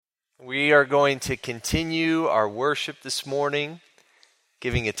We are going to continue our worship this morning,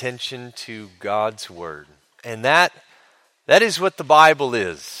 giving attention to God's Word. And that is what the Bible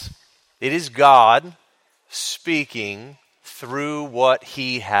is. It is God speaking through what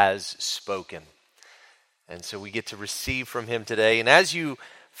He has spoken. And so we get to receive from Him today. And as you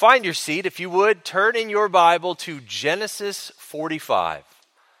find your seat, if you would, turn in your Bible to Genesis 45.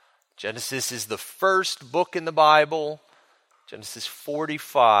 Genesis is the first book in the Bible. Genesis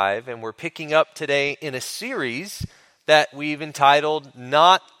 45, and we're picking up today in a series that we've entitled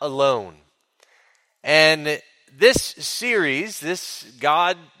Not Alone. And this series,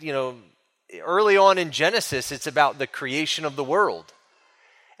 God, early on in Genesis, it's about the creation of the world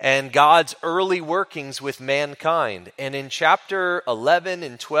and God's early workings with mankind. And in chapter 11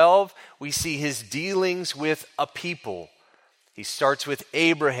 and 12, we see His dealings with a people. He starts with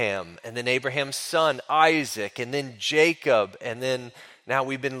Abraham, and then Abraham's son, Isaac, and then Jacob, and then now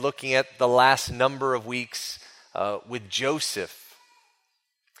we've been looking at the last number of weeks with Joseph.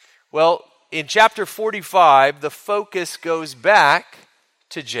 Well, in chapter 45, the focus goes back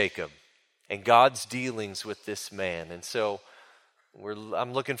to Jacob and God's dealings with this man. And so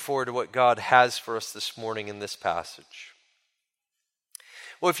I'm looking forward to what God has for us this morning in this passage.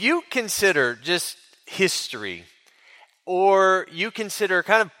 Well, if you consider just history, or you consider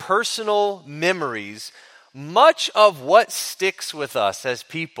kind of personal memories, much of what sticks with us as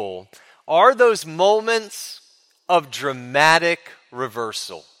people are those moments of dramatic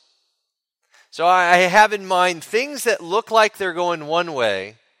reversal. So I have in mind things that look like they're going one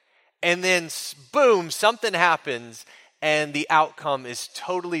way, and then boom, something happens, and the outcome is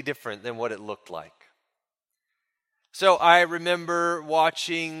totally different than what it looked like. So I remember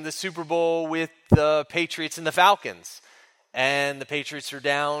watching the Super Bowl with the Patriots and the Falcons. And the Patriots were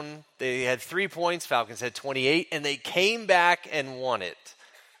down. They had 3 points. Falcons had 28. And they came back and won it.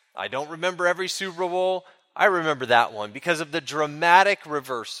 I don't remember every Super Bowl. I remember that one because of the dramatic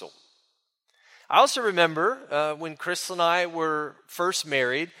reversal. I also remember when Crystal and I were first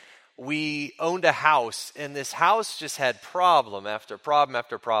married, we owned a house. And this house just had problem after problem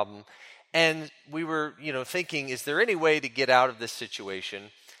after problem. And we were, thinking, is there any way to get out of this situation?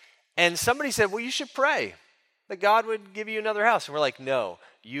 And somebody said, well, you should pray that God would give you another house. And we're like, no,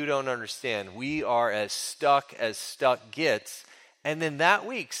 you don't understand. We are as stuck gets. And then that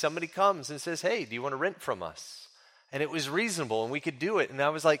week, somebody comes and says, hey, do you want to rent from us? And it was reasonable, and we could do it. And I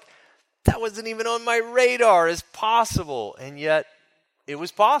was like, that wasn't even on my radar as possible. And yet, it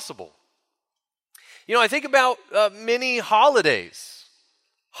was possible. I think about many holidays.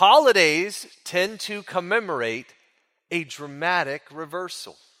 Holidays tend to commemorate a dramatic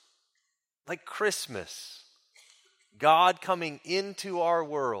reversal. Like Christmas. God coming into our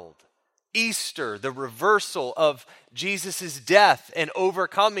world. Easter, the reversal of Jesus' death and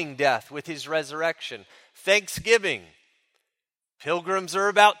overcoming death with His resurrection. Thanksgiving, pilgrims are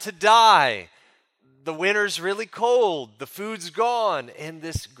about to die. The winter's really cold. The food's gone. And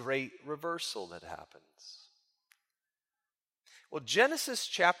this great reversal that happens. Well, Genesis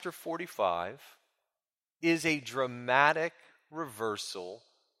chapter 45 is a dramatic reversal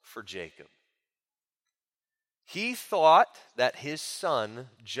for Jacob. He thought that his son,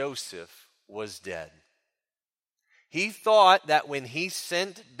 Joseph, was dead. He thought that when he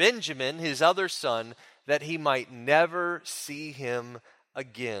sent Benjamin, his other son, that he might never see him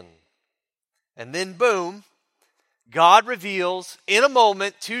again. And then boom, God reveals in a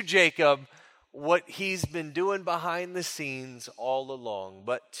moment to Jacob what he's been doing behind the scenes all along.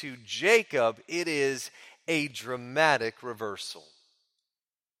 But to Jacob, it is a dramatic reversal.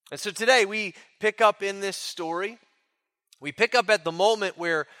 And so today we pick up in this story, we pick up at the moment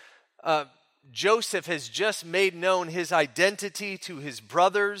where Joseph has just made known his identity to his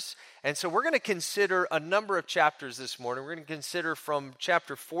brothers. And so we're going to consider a number of chapters this morning. We're going to consider from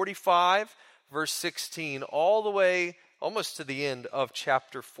chapter 45, verse 16, all the way almost to the end of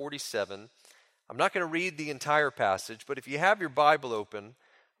chapter 47. I'm not going to read the entire passage, but if you have your Bible open,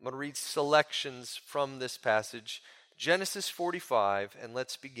 I'm going to read selections from this passage. Genesis 45, and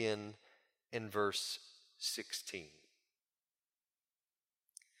let's begin in verse 16.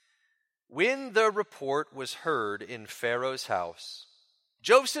 When the report was heard in Pharaoh's house,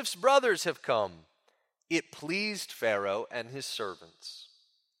 Joseph's brothers have come. It pleased Pharaoh and his servants.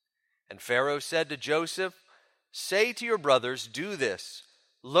 And Pharaoh said to Joseph, say to your brothers, do this,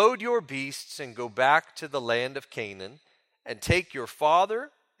 load your beasts and go back to the land of Canaan, and take your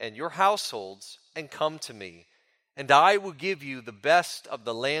father and your households and come to me. And I will give you the best of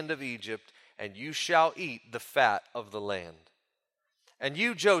the land of Egypt, and you shall eat the fat of the land. And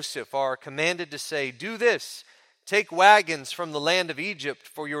you, Joseph, are commanded to say, do this, Take wagons from the land of Egypt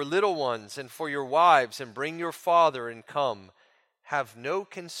for your little ones and for your wives, and bring your father and come. Have no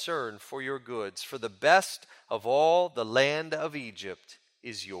concern for your goods, for the best of all the land of Egypt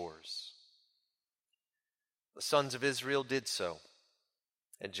is yours." The sons of Israel did so,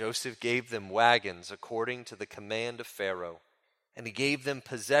 and Joseph gave them wagons according to the command of Pharaoh, and he gave them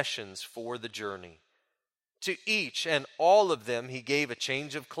possessions for the journey. To each and all of them he gave a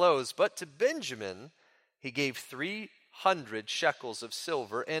change of clothes, but to Benjamin he gave 300 shekels of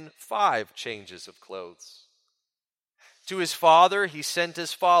silver and 5 changes of clothes. To his father he sent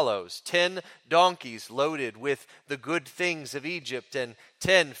as follows: 10 donkeys loaded with the good things of Egypt, and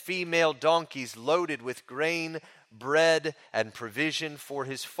 10 female donkeys loaded with grain, bread, and provision for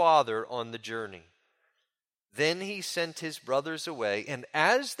his father on the journey. Then he sent his brothers away, and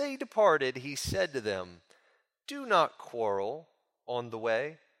as they departed, he said to them, "Do not quarrel on the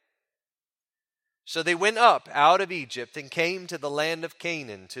way." So they went up out of Egypt and came to the land of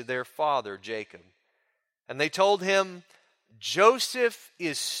Canaan to their father Jacob. And they told him, "Joseph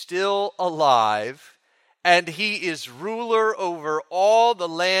is still alive, and he is ruler over all the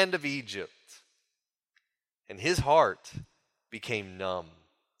land of Egypt." And his heart became numb,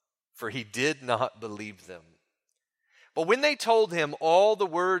 for he did not believe them. But when they told him all the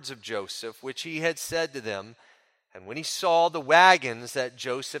words of Joseph, which he had said to them, and when he saw the wagons that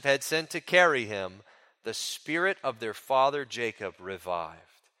Joseph had sent to carry him, the spirit of their father Jacob revived.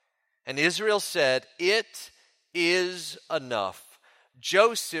 And Israel said, "It is enough.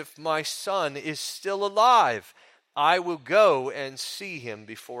 Joseph, my son, is still alive. I will go and see him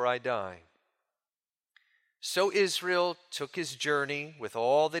before I die." So Israel took his journey with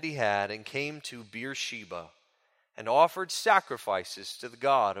all that he had and came to Beersheba and offered sacrifices to the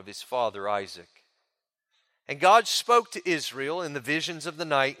God of his father Isaac. And God spoke to Israel in the visions of the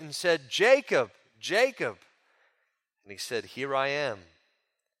night and said, "Jacob, Jacob." And he said, "Here I am."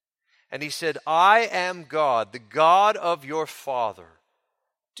 And he said, "I am God, the God of your father.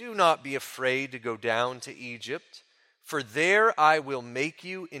 Do not be afraid to go down to Egypt, for there I will make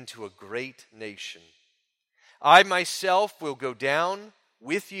you into a great nation. I myself will go down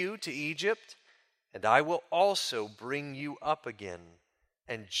with you to Egypt, and I will also bring you up again,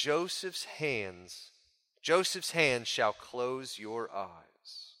 and Joseph's hand shall close your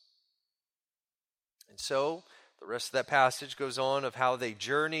eyes." And so the rest of that passage goes on of how they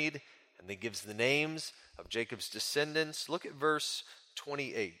journeyed, and they gives the names of Jacob's descendants. Look at verse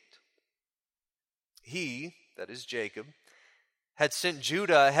 28. He, that is Jacob, had sent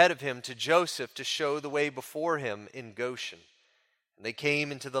Judah ahead of him to Joseph to show the way before him in Goshen. And they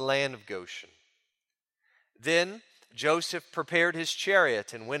came into the land of Goshen. Then Joseph prepared his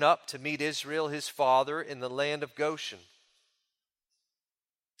chariot and went up to meet Israel his father in the land of Goshen.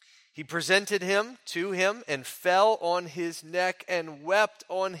 He presented him to him and fell on his neck and wept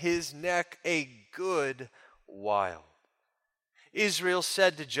on his neck a good while. Israel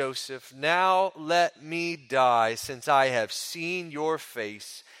said to Joseph, "Now let me die, since I have seen your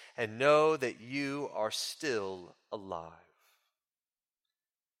face and know that you are still alive."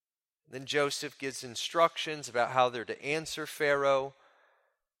 Then Joseph gives instructions about how they're to answer Pharaoh.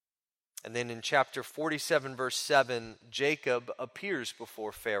 And then in chapter 47, verse 7, Jacob appears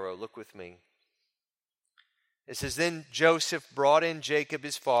before Pharaoh. Look with me. It says, "Then Joseph brought in Jacob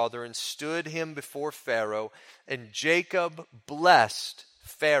his father and stood him before Pharaoh, and Jacob blessed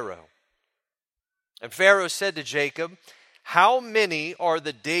Pharaoh. And Pharaoh said to Jacob, 'How many are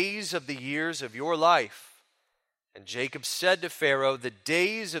the days of the years of your life?' And Jacob said to Pharaoh, 'The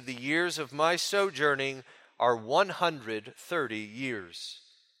days of the years of my sojourning are 130 years.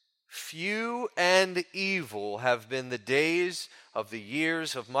 Few and evil have been the days of the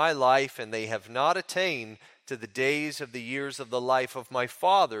years of my life, and they have not attained to the days of the years of the life of my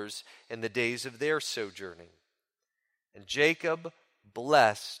fathers in the days of their sojourning.' And Jacob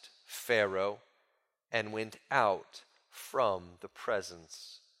blessed Pharaoh and went out from the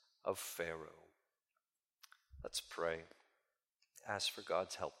presence of Pharaoh." Let's pray. Ask for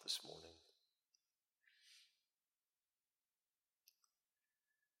God's help this morning.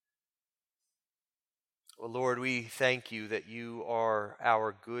 Well, Lord, we thank you that you are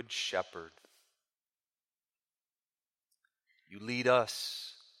our good shepherd. You lead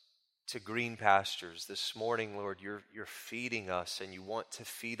us to green pastures. This morning, Lord, you're feeding us, and you want to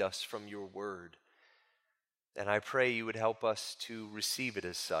feed us from your word. And I pray you would help us to receive it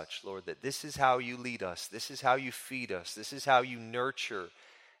as such, Lord, that this is how you lead us. This is how you feed us. This is how you nurture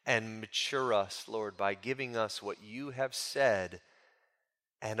and mature us, Lord, by giving us what you have said,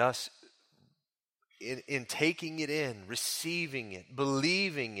 and us in taking it in, receiving it,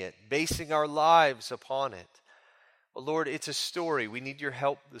 believing it, basing our lives upon it. But Lord, it's a story. We need your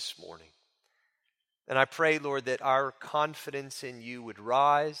help this morning. And I pray, Lord, that our confidence in you would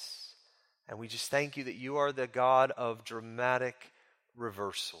rise. And we just thank you that you are the God of dramatic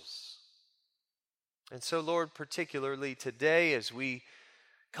reversals. And so, Lord, particularly today as we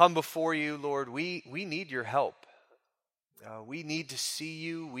come before you, Lord, we need your help. We need to see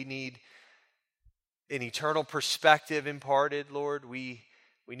you. We need an eternal perspective imparted, Lord. We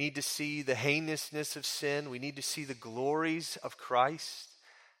need to see the heinousness of sin. We need to see the glories of Christ.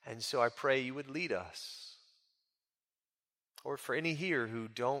 And so I pray you would lead us. Or for any here who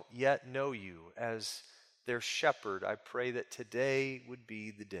don't yet know you as their shepherd, I pray that today would be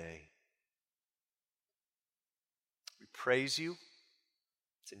the day. We praise you.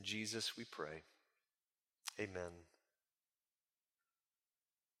 It's in Jesus we pray. Amen.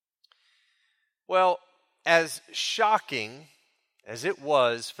 Well, as shocking as it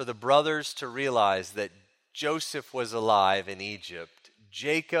was for the brothers to realize that Joseph was alive in Egypt,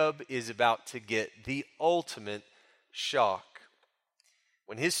 Jacob is about to get the ultimate shock.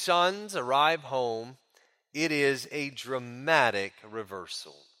 When his sons arrive home, it is a dramatic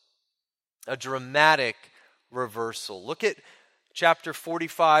reversal. A dramatic reversal. Look at chapter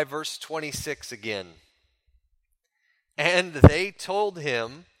 45, verse 26 again. And they told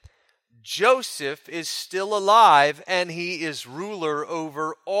him, Joseph is still alive, and he is ruler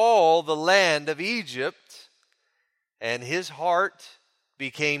over all the land of Egypt. And his heart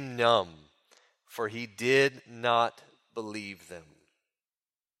became numb, for he did not believe them.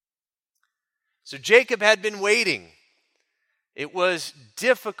 So Jacob had been waiting. It was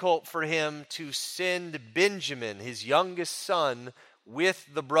difficult for him to send Benjamin, his youngest son, with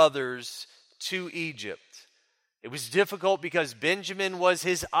the brothers to Egypt. It was difficult because Benjamin was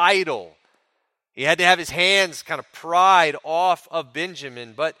his idol. He had to have his hands kind of pried off of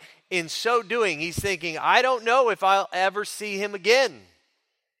Benjamin. But in so doing, he's thinking, I don't know if I'll ever see him again.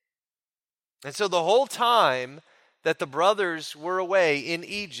 And so the whole time that the brothers were away in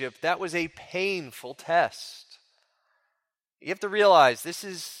Egypt, that was a painful test. You have to realize this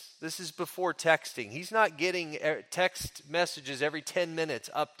is before texting. He's not getting text messages every 10 minutes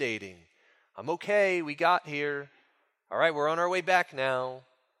updating. I'm okay, we got here. All right, we're on our way back now.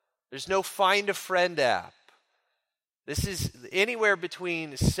 There's no Find a Friend app. This is anywhere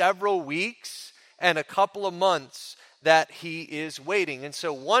between several weeks and a couple of months that he is waiting. And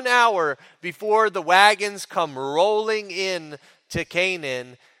so 1 hour before the wagons come rolling in to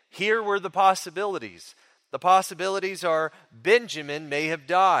Canaan, here were the possibilities. The possibilities are Benjamin may have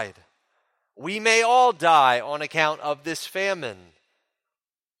died. We may all die on account of this famine.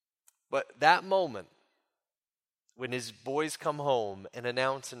 But that moment, when his boys come home and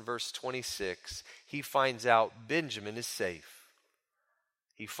announce in verse 26, he finds out Benjamin is safe.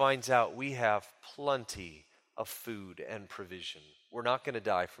 He finds out we have plenty of food and provision. We're not going to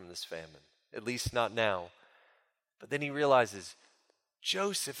die from this famine, at least not now. But then he realizes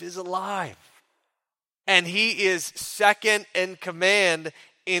Joseph is alive. And he is second in command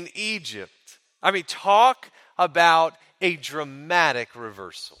in Egypt. I mean, talk about a dramatic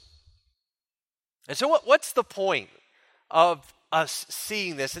reversal. And so what's the point of us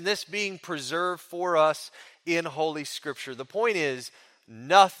seeing this and this being preserved for us in Holy Scripture? The point is,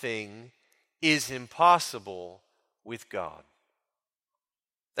 nothing is impossible with God.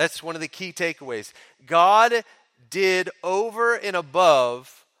 That's one of the key takeaways. God did over and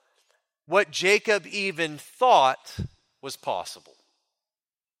above what Jacob even thought was possible.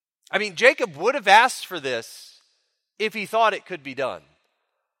 I mean, Jacob would have asked for this if he thought it could be done.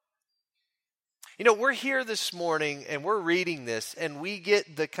 You know, we're here this morning and we're reading this and we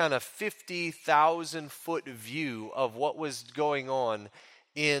get the kind of 50,000 foot view of what was going on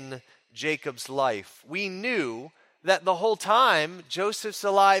in Jacob's life. We knew that the whole time Joseph's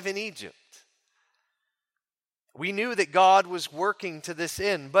alive in Egypt. We knew that God was working to this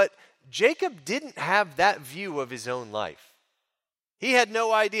end, but Jacob didn't have that view of his own life. He had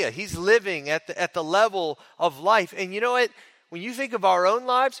no idea. He's living at the level of life. And you know what? When you think of our own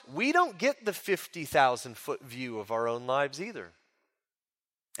lives, we don't get the 50,000 foot view of our own lives either.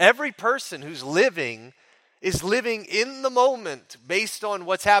 Every person who's living is living in the moment based on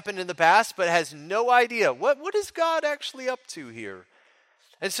what's happened in the past, but has no idea what is God actually up to here.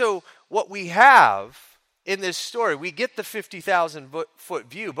 And so what we have in this story, we get the 50,000 foot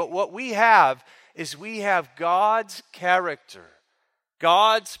view, but what we have is we have God's character,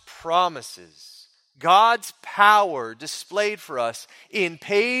 God's promises, God's power displayed for us in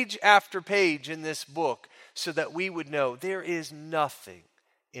page after page in this book so that we would know there is nothing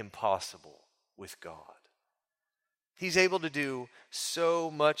impossible with God. He's able to do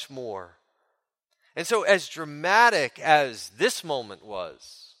so much more. And so as dramatic as this moment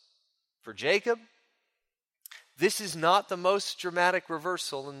was for Jacob, this is not the most dramatic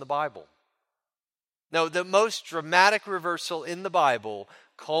reversal in the Bible. No, the most dramatic reversal in the Bible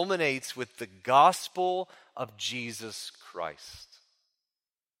culminates with the gospel of Jesus Christ.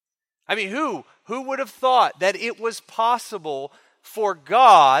 I mean, who would have thought that it was possible for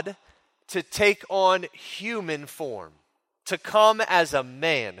God to take on human form, to come as a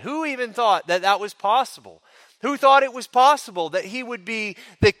man? Who even thought that that was possible? Who thought it was possible that he would be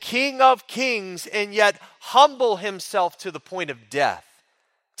the King of Kings and yet humble himself to the point of death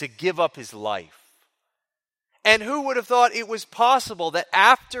to give up his life? And who would have thought it was possible that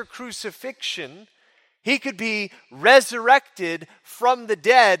after crucifixion, he could be resurrected from the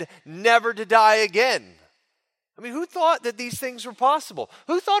dead, never to die again? I mean, who thought that these things were possible?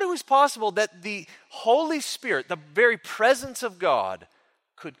 Who thought it was possible that the Holy Spirit, the very presence of God,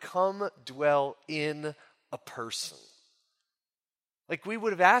 could come dwell in a person? Like, we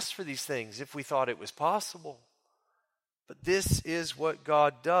would have asked for these things if we thought it was possible. But this is what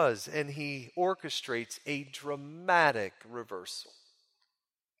God does, and he orchestrates a dramatic reversal.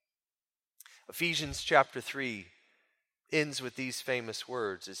 Ephesians chapter 3 ends with these famous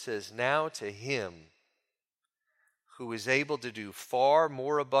words. It says, "Now to him who is able to do far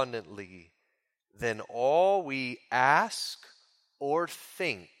more abundantly than all we ask or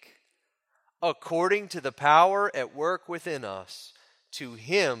think, according to the power at work within us, to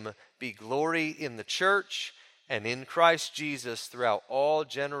him be glory in the church and in Christ Jesus throughout all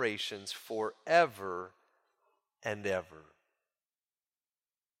generations, forever and ever."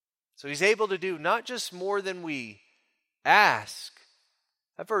 So he's able to do not just more than we ask.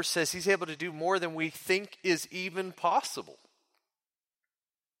 That verse says he's able to do more than we think is even possible.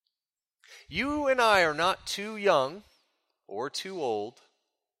 You and I are not too young or too old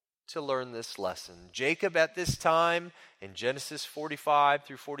to learn this lesson. Jacob at this time, in Genesis 45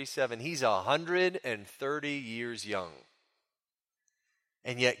 through 47, he's 130 years young.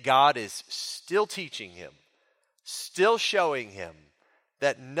 And yet God is still teaching him, still showing him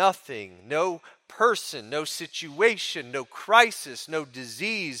that nothing, no person, no situation, no crisis, no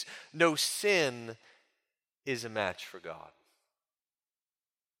disease, no sin is a match for God.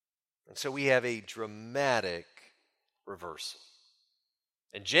 And so we have a dramatic reversal.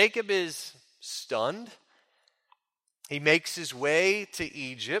 And Jacob is stunned. He makes his way to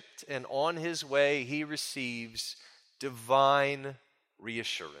Egypt, and on his way he receives divine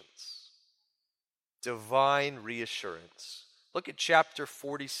reassurance. Divine reassurance. Look at chapter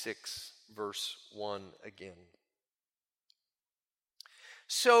 46, verse 1 again.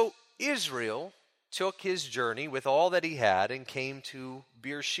 So Israel took his journey with all that he had and came to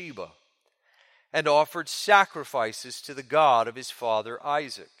Beersheba and offered sacrifices to the God of his father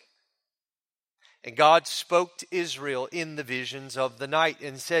Isaac. And God spoke to Israel in the visions of the night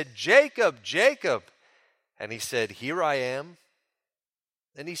and said, "Jacob, Jacob." And he said, "Here I am."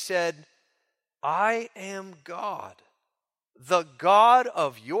 And he said, "I am God, the God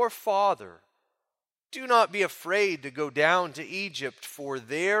of your father. Do not be afraid to go down to Egypt, for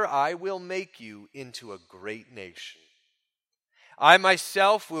there I will make you into a great nation. I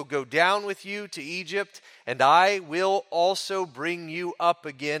myself will go down with you to Egypt, and I will also bring you up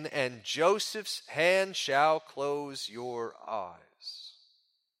again, and Joseph's hand shall close your eyes."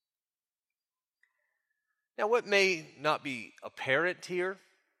 Now, what may not be apparent here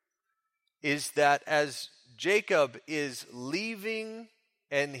is that as Jacob is leaving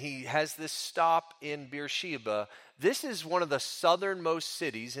and he has this stop in Beersheba, this is one of the southernmost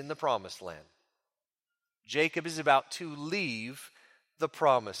cities in the Promised Land. Jacob is about to leave the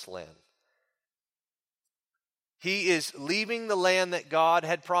Promised Land. He is leaving the land that God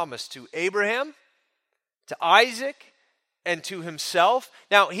had promised to Abraham, to Isaac, and to himself.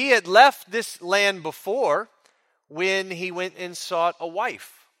 Now, he had left this land before when he went and sought a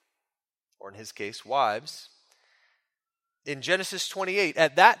wife, or in his case, wives. In Genesis 28,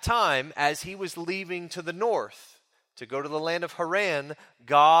 at that time, as he was leaving to the north to go to the land of Haran,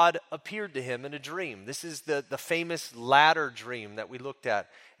 God appeared to him in a dream. This is the famous ladder dream that we looked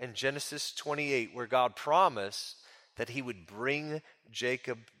at in Genesis 28, where God promised that he would bring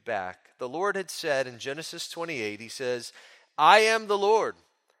Jacob back. The Lord had said in Genesis 28, he says, "I am the Lord,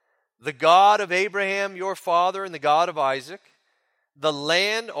 the God of Abraham, your father, and the God of Isaac. The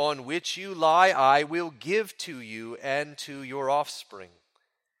land on which you lie, I will give to you and to your offspring.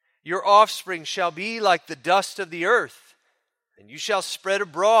 Your offspring shall be like the dust of the earth, and you shall spread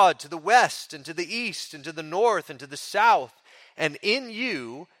abroad to the west and to the east and to the north and to the south. And in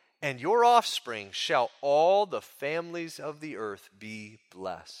you and your offspring shall all the families of the earth be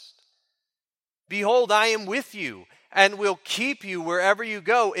blessed. Behold, I am with you, and will keep you wherever you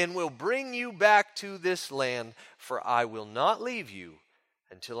go, and will bring you back to this land, for I will not leave you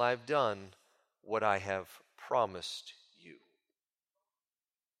until I have done what I have promised you.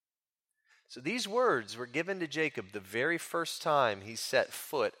 So these words were given to Jacob the very first time he set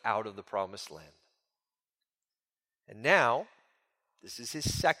foot out of the promised land. And now, this is his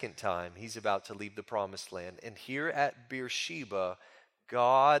second time he's about to leave the promised land. And here at Beersheba,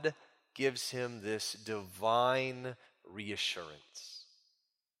 God gives him this divine reassurance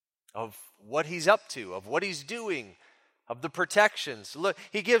of what he's up to, of what he's doing, of the protections. Look,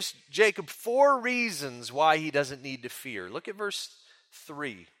 he gives Jacob 4 reasons why he doesn't need to fear. Look at verse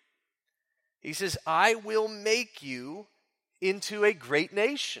 3. He says, I will make you into a great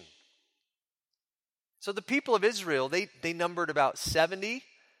nation. So the people of Israel, they numbered about 70.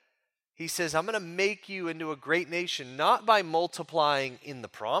 He says, I'm going to make you into a great nation, not by multiplying in the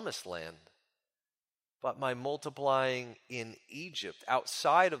promised land, but by multiplying in Egypt,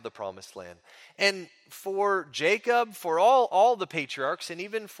 outside of the promised land. And for Jacob, for all the patriarchs, and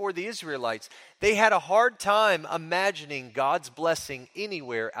even for the Israelites, they had a hard time imagining God's blessing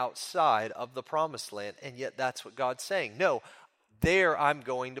anywhere outside of the promised land. And yet that's what God's saying. No, there I'm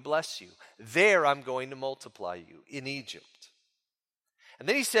going to bless you. There I'm going to multiply you, in Egypt. And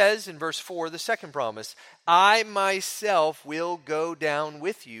then he says in verse 4, the second promise, I myself will go down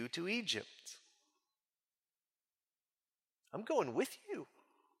with you to Egypt. I'm going with you.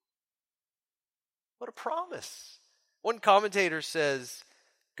 What a promise. One commentator says,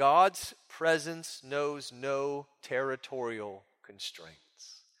 God's presence knows no territorial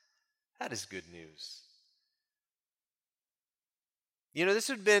constraints. That is good news. You know, this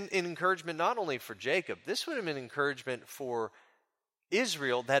would have been an encouragement not only for Jacob, this would have been encouragement for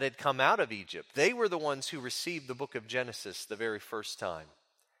Israel that had come out of Egypt. They were the ones who received the book of Genesis the very first time.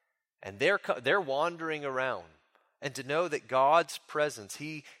 And they're wandering around. And to know that God's presence,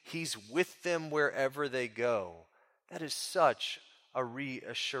 He's with them wherever they go, that is such a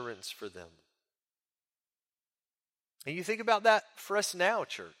reassurance for them. And you think about that for us now,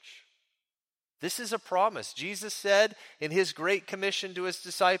 church. This is a promise. Jesus said in His great commission to His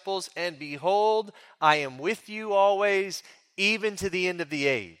disciples, and behold, I am with you always, even to the end of the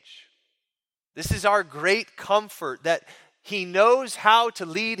age. This is our great comfort that He knows how to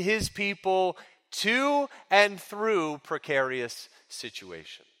lead His people to and through precarious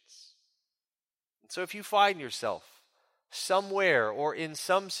situations. And so if you find yourself somewhere or in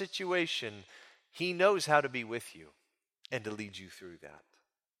some situation, He knows how to be with you and to lead you through that.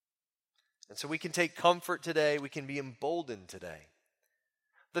 And so we can take comfort today. We can be emboldened today.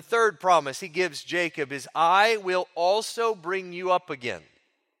 The third promise He gives Jacob is, I will also bring you up again.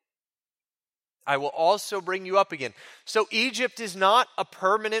 I will also bring you up again. So Egypt is not a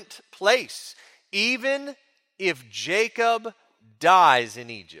permanent place. Even if Jacob dies in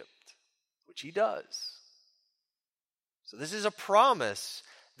Egypt, which he does. So this is a promise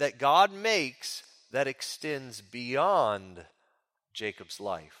that God makes that extends beyond Jacob's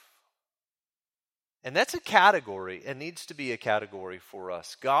life. And that's a category, and needs to be a category for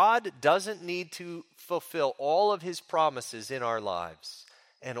us. God doesn't need to fulfill all of His promises in our lives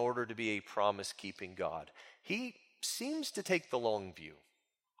in order to be a promise-keeping God. He seems to take the long view.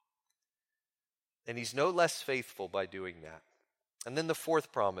 And He's no less faithful by doing that. And then the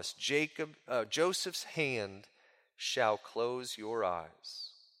fourth promise, Joseph's hand shall close your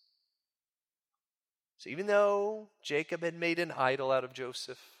eyes. So even though Jacob had made an idol out of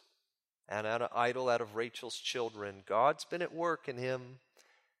Joseph and an idol out of Rachel's children, God's been at work in him,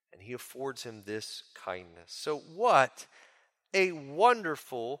 and He affords him this kindness. So what a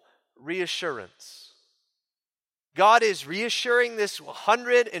wonderful reassurance. God is reassuring this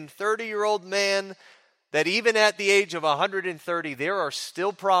 130-year-old man that even at the age of 130, there are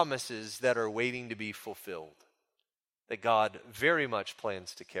still promises that are waiting to be fulfilled, that God very much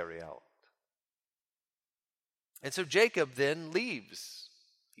plans to carry out. And so Jacob then leaves.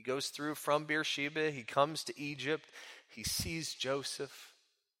 He goes through from Beersheba. He comes to Egypt. He sees Joseph.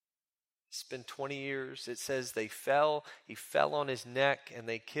 He spent 20 years. It says he fell on his neck and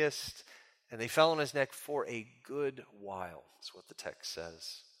they kissed. And they fell on his neck for a good while, is what the text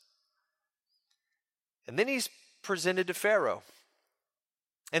says. And then he's presented to Pharaoh.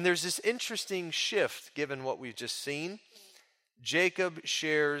 And there's this interesting shift given what we've just seen. Jacob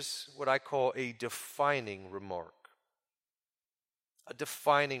shares what I call a defining remark. A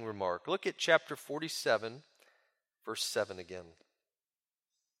defining remark. Look at chapter 47, verse 7 again.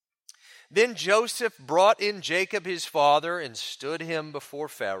 Then Joseph brought in Jacob his father and stood him before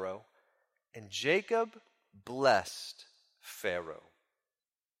Pharaoh. And Jacob blessed Pharaoh.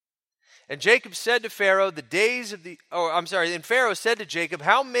 And Jacob said to Pharaoh, and Pharaoh said to Jacob,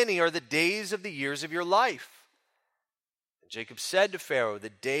 how many are the days of the years of your life? And Jacob said to Pharaoh, the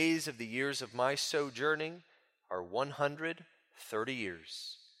days of the years of my sojourning are 130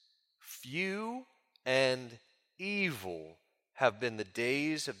 years. Few and evil have been the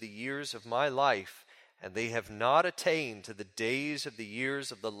days of the years of my life, and they have not attained to the days of the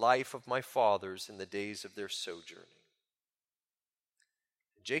years of the life of my fathers in the days of their sojourning.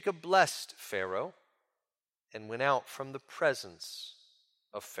 Jacob blessed Pharaoh and went out from the presence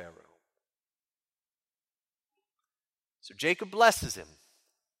of Pharaoh. So Jacob blesses him,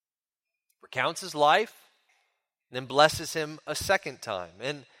 recounts his life, and then blesses him a second time.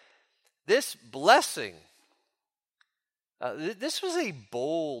 And this blessing, this was a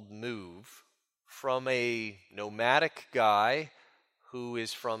bold move from a nomadic guy who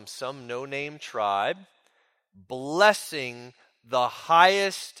is from some no-name tribe, blessing the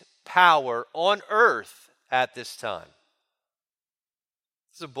highest power on earth at this time.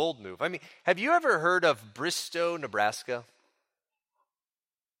 It's a bold move. I mean, have you ever heard of Bristow, Nebraska?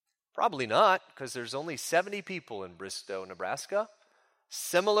 Probably not, because there's only 70 people in Bristow, Nebraska,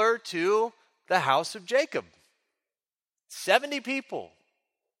 similar to the house of Jacob. 70 people.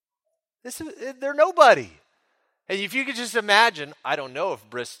 They're nobody. And if you could just imagine, I don't know if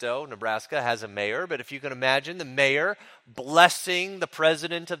Bristow, Nebraska has a mayor, but if you can imagine the mayor blessing the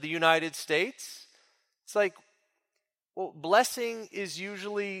president of the United States, it's like, well, blessing is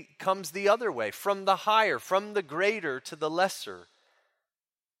usually comes the other way, from the higher, from the greater to the lesser.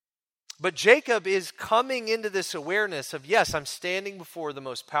 But Jacob is coming into this awareness of, yes, I'm standing before the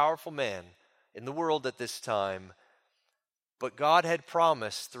most powerful man in the world at this time, but God had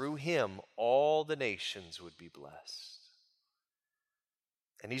promised through him all the nations would be blessed.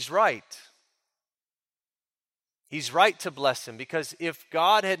 And he's right. He's right to bless him, because if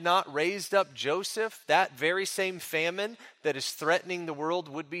God had not raised up Joseph, that very same famine that is threatening the world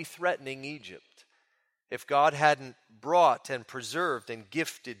would be threatening Egypt. If God hadn't brought and preserved and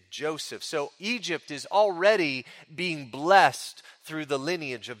gifted Joseph. So Egypt is already being blessed through the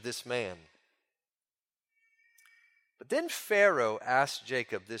lineage of this man. But then Pharaoh asked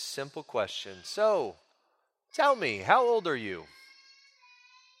Jacob this simple question. So, tell me, how old are you?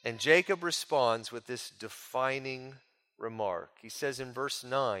 And Jacob responds with this defining remark. He says in verse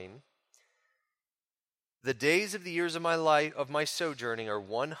 9, the days of the years of my life, of my sojourning, are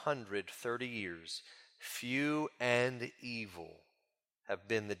 130 years. Few and evil have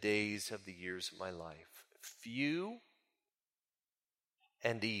been the days of the years of my life. Few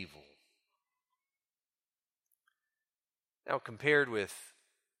and evil. Now, compared with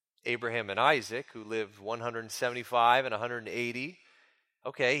Abraham and Isaac, who lived 175 and 180,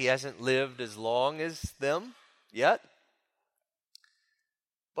 okay, he hasn't lived as long as them yet.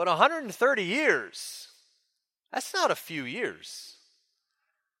 But 130 years, that's not a few years.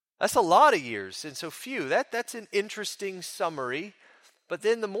 That's a lot of years, and so few. That's an interesting summary. But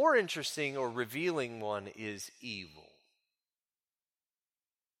then the more interesting or revealing one is evil.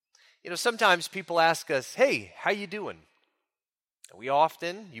 You know, sometimes people ask us, hey, how you doing? We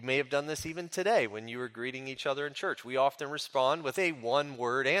often, you may have done this even today when you were greeting each other in church, we often respond with a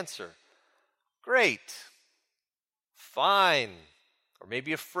one-word answer. Great. Fine. Or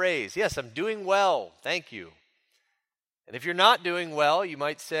maybe a phrase. Yes, I'm doing well. Thank you. And if you're not doing well, you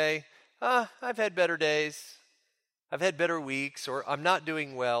might say, I've had better days. I've had better weeks, or I'm not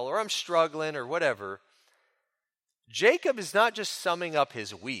doing well, or I'm struggling, or whatever. Jacob is not just summing up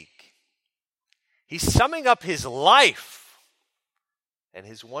his week. He's summing up his life. And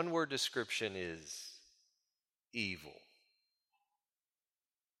his one-word description is evil.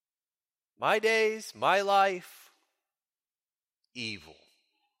 My days, my life, evil.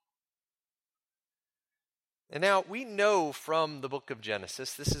 And now we know from the book of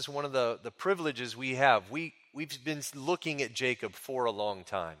Genesis, this is one of the privileges we have. We've been looking at Jacob for a long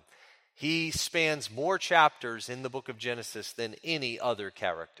time. He spans more chapters in the book of Genesis than any other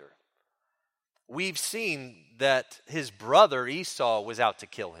character. We've seen that his brother Esau was out to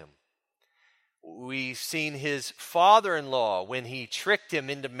kill him. We've seen his father-in-law when he tricked him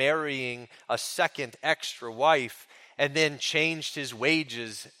into marrying a second extra wife and then changed his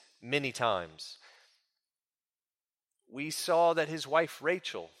wages many times. We saw that his wife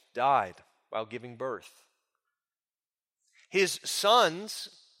Rachel died while giving birth. His sons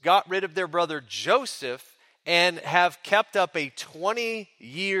got rid of their brother Joseph and have kept up a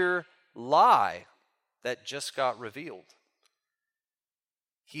 20-year lie that just got revealed.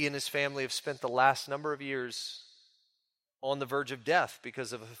 He and his family have spent the last number of years on the verge of death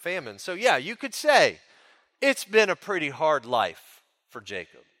because of a famine. So yeah, you could say it's been a pretty hard life for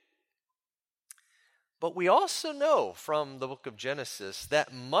Jacob. But we also know from the book of Genesis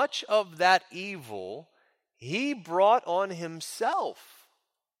that much of that evil he brought on himself.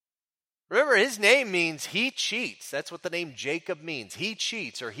 Remember, his name means he cheats. That's what the name Jacob means. He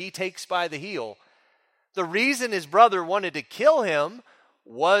cheats, or he takes by the heel. The reason his brother wanted to kill him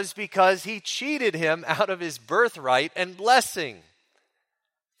was because he cheated him out of his birthright and blessing.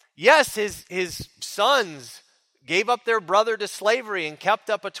 Yes, his sons gave up their brother to slavery and kept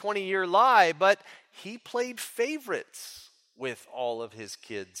up a 20-year lie, but he played favorites with all of his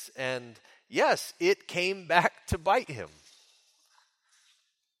kids. And yes, it came back to bite him.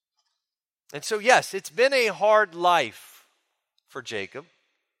 And so yes, it's been a hard life for Jacob,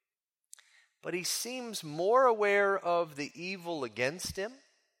 but he seems more aware of the evil against him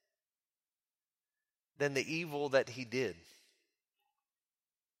than the evil that he did.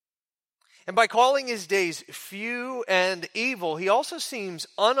 And by calling his days few and evil, he also seems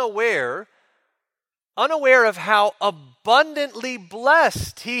unaware of how abundantly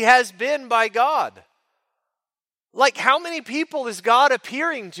blessed he has been by God. Like, how many people is God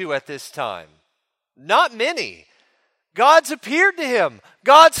appearing to at this time? Not many. God's appeared to him.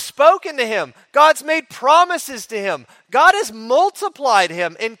 God's spoken to him. God's made promises to him. God has multiplied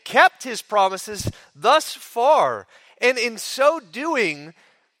him and kept his promises thus far. And in so doing,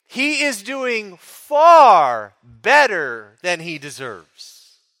 he is doing far better than he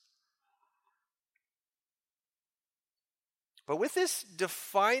deserves. But with this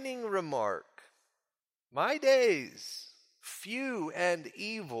defining remark, my days, few and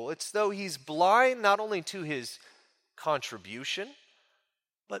evil, it's though he's blind not only to his contribution,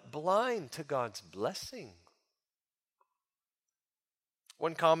 but blind to God's blessing.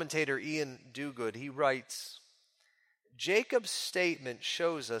 One commentator, Ian Duguid, he writes, Jacob's statement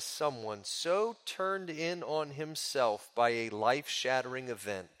shows us someone so turned in on himself by a life-shattering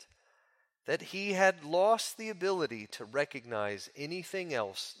event that he had lost the ability to recognize anything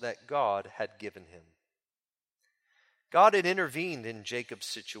else that God had given him. God had intervened in Jacob's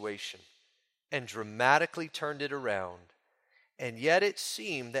situation and dramatically turned it around, and yet it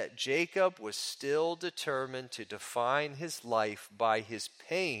seemed that Jacob was still determined to define his life by his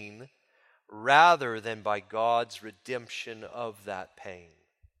pain rather than by God's redemption of that pain.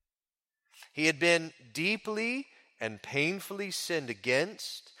 He had been deeply and painfully sinned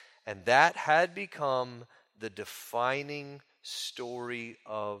against, and that had become the defining story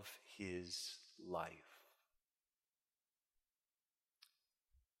of his life.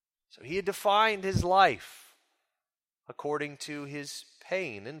 So he had defined his life according to his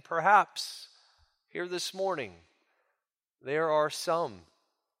pain. And perhaps here this morning, there are some.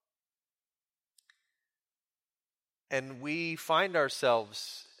 And we find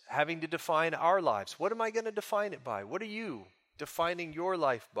ourselves having to define our lives. What am I going to define it by? What are you defining your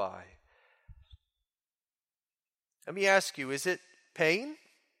life by? Let me ask you, is it pain?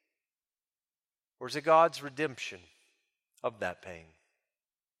 Or is it God's redemption of that pain?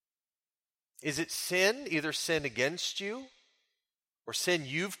 Is it sin, either sin against you or sin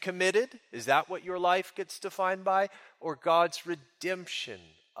you've committed? Is that what your life gets defined by? Or God's redemption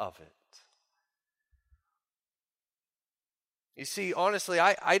of it? You see, honestly,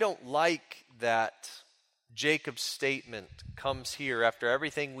 I don't like that Jacob's statement comes here after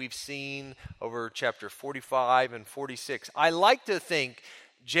everything we've seen over chapter 45 and 46. I like to think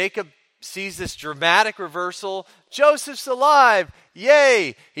Jacob sees this dramatic reversal. Joseph's alive.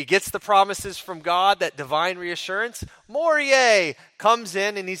 Yay. He gets the promises from God, that divine reassurance. More yay. Comes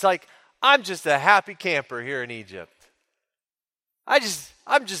in and he's like, I'm just a happy camper here in Egypt.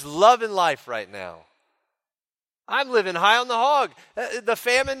 I'm just loving life right now. I'm living high on the hog. The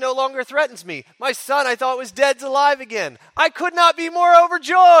famine no longer threatens me. My son I thought was dead's alive again. I could not be more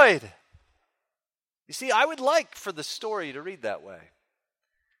overjoyed. You see, I would like for the story to read that way.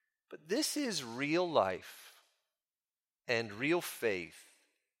 But this is real life and real faith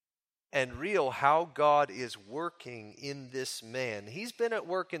and real how God is working in this man. He's been at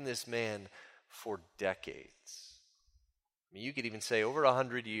work in this man for decades. I mean, you could even say over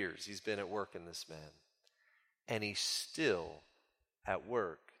 100 years he's been at work in this man. And he's still at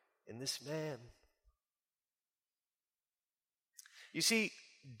work in this man. You see,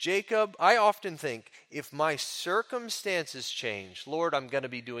 Jacob, I often think, if my circumstances change, Lord, I'm going to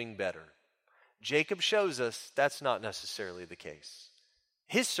be doing better. Jacob shows us that's not necessarily the case.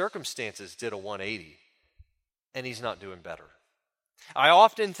 His circumstances did a 180, and he's not doing better. I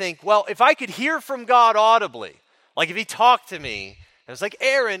often think, well, if I could hear from God audibly, like if he talked to me, and it was like,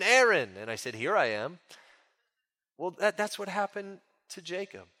 Aaron, and I said, here I am. Well, that's what happened to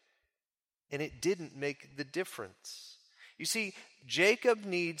Jacob, and it didn't make the difference. You see, Jacob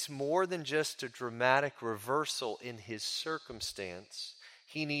needs more than just a dramatic reversal in his circumstance.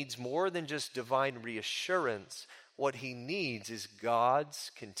 He needs more than just divine reassurance. What he needs is God's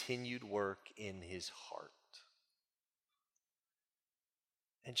continued work in his heart.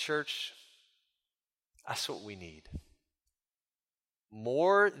 And church, that's what we need.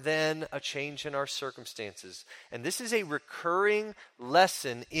 More than a change in our circumstances. And this is a recurring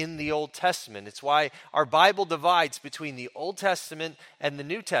lesson in the Old Testament. It's why our Bible divides between the Old Testament and the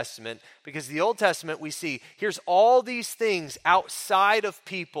New Testament, because the Old Testament we see, here's all these things outside of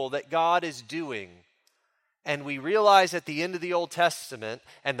people that God is doing. And we realize at the end of the Old Testament,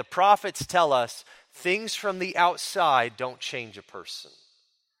 and the prophets tell us, things from the outside don't change a person.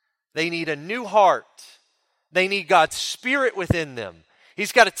 They need a new heart. They need God's Spirit within them.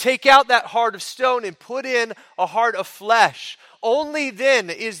 He's got to take out that heart of stone and put in a heart of flesh. Only then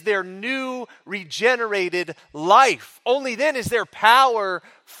is there new, regenerated life. Only then is there power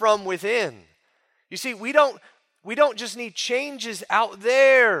from within. You see, we don't just need changes out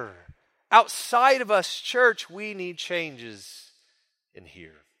there. Outside of us, church, we need changes in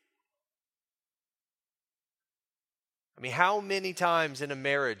here. I mean, how many times in a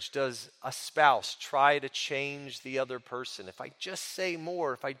marriage does a spouse try to change the other person? If I just say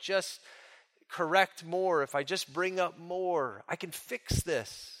more, if I just correct more, if I just bring up more, I can fix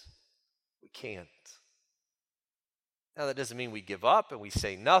this. We can't. Now, that doesn't mean we give up and we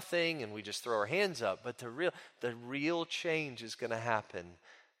say nothing and we just throw our hands up, but the real change is going to happen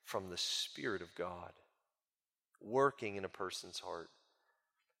from the Spirit of God working in a person's heart.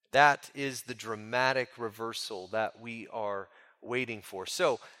 That is the dramatic reversal that we are waiting for.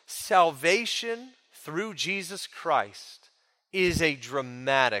 So, salvation through Jesus Christ is a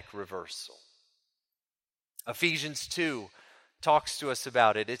dramatic reversal. Ephesians 2 talks to us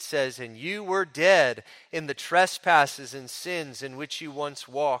about it. It says, "And you were dead in the trespasses and sins in which you once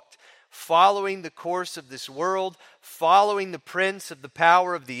walked, following the course of this world, following the prince of the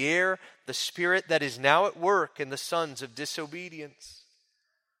power of the air, the spirit that is now at work in the sons of disobedience,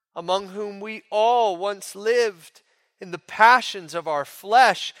 among whom we all once lived in the passions of our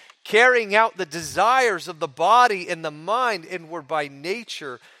flesh, carrying out the desires of the body and the mind, and were by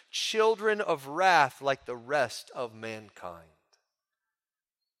nature children of wrath like the rest of mankind."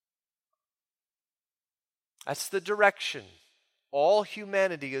 That's the direction all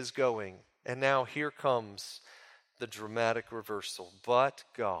humanity is going. And now here comes the dramatic reversal. But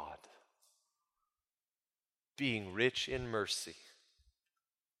God, being rich in mercy,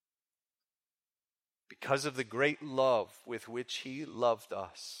 because of the great love with which He loved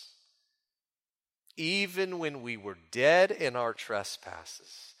us, even when we were dead in our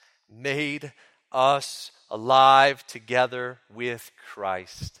trespasses, made us alive together with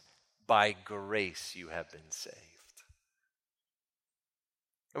Christ. By grace you have been saved.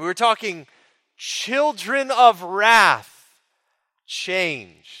 And we were talking children of wrath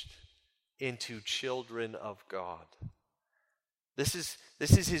changed into children of God. This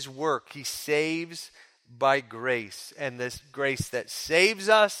is His work. He saves by grace. And this grace that saves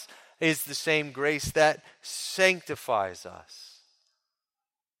us is the same grace that sanctifies us.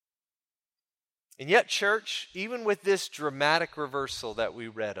 And yet, church, even with this dramatic reversal that we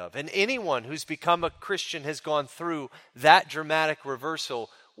read of, and anyone who's become a Christian has gone through that dramatic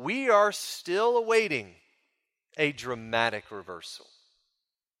reversal, we are still awaiting a dramatic reversal,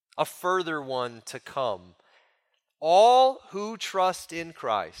 a further one to come. All who trust in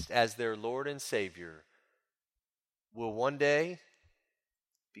Christ as their Lord and Savior will one day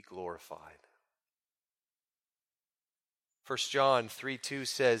be glorified. 1 John 3:2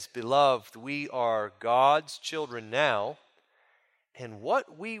 says, "Beloved, we are God's children now, and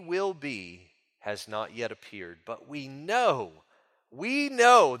what we will be has not yet appeared. But we know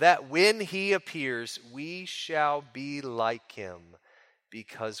that when He appears, we shall be like Him,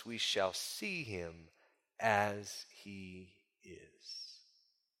 because we shall see Him as He is."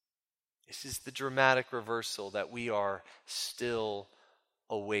 This is the dramatic reversal that we are still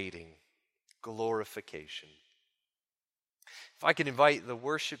awaiting. Glorification. If I could invite the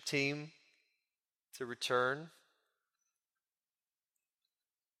worship team to return.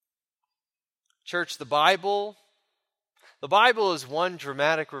 Church, the Bible is one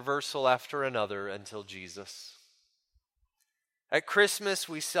dramatic reversal after another until Jesus. At Christmas,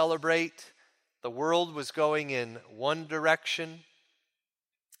 we celebrate the world was going in one direction,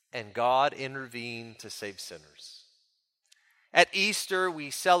 and God intervened to save sinners. At Easter, we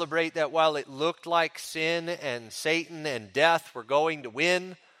celebrate that while it looked like sin and Satan and death were going to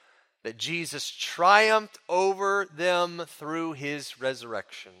win, that Jesus triumphed over them through His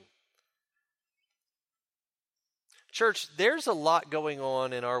resurrection. Church, there's a lot going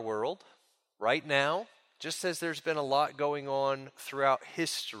on in our world right now, just as there's been a lot going on throughout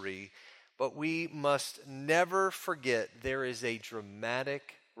history, but we must never forget there is a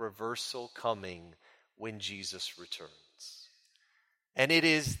dramatic reversal coming when Jesus returns. And it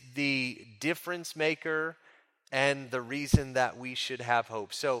is the difference maker and the reason that we should have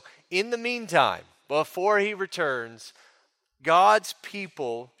hope. So in the meantime, before he returns, God's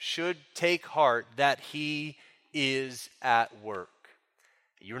people should take heart that he is at work.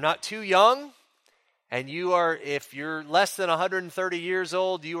 You're not too young, and if you're less than 130 years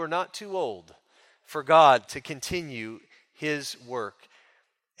old, you are not too old for God to continue his work.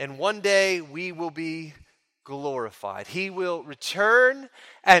 And one day we will be glorified. He will return,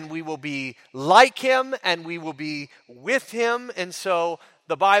 and we will be like him, and we will be with him. And so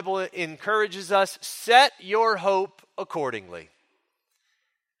the Bible encourages us, set your hope accordingly.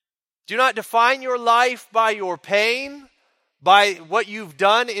 Do not define your life by your pain, by what you've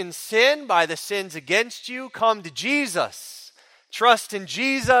done in sin, by the sins against you. Come to Jesus. Trust in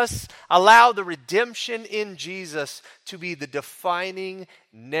Jesus. Allow the redemption in Jesus to be the defining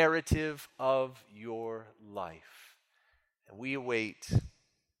narrative of your life. And we await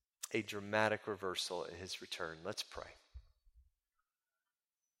a dramatic reversal at his return. Let's pray.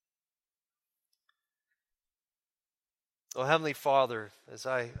 Oh, Heavenly Father, as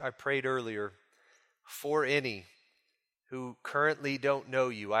I prayed earlier, for any who currently don't know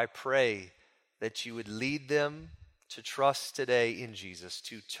you, I pray that you would lead them to trust today in Jesus,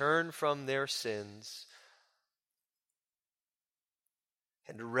 to turn from their sins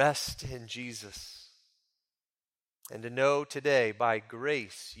and to rest in Jesus, and to know today by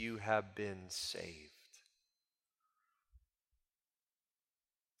grace you have been saved.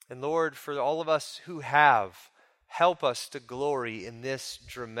 And Lord, for all of us who have, help us to glory in this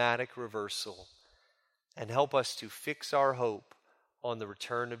dramatic reversal, and help us to fix our hope on the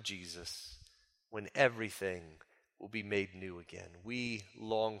return of Jesus when everything will be made new again. We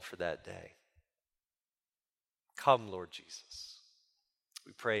long for that day. Come, Lord Jesus.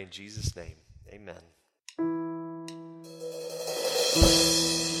 We pray in Jesus' name. Amen.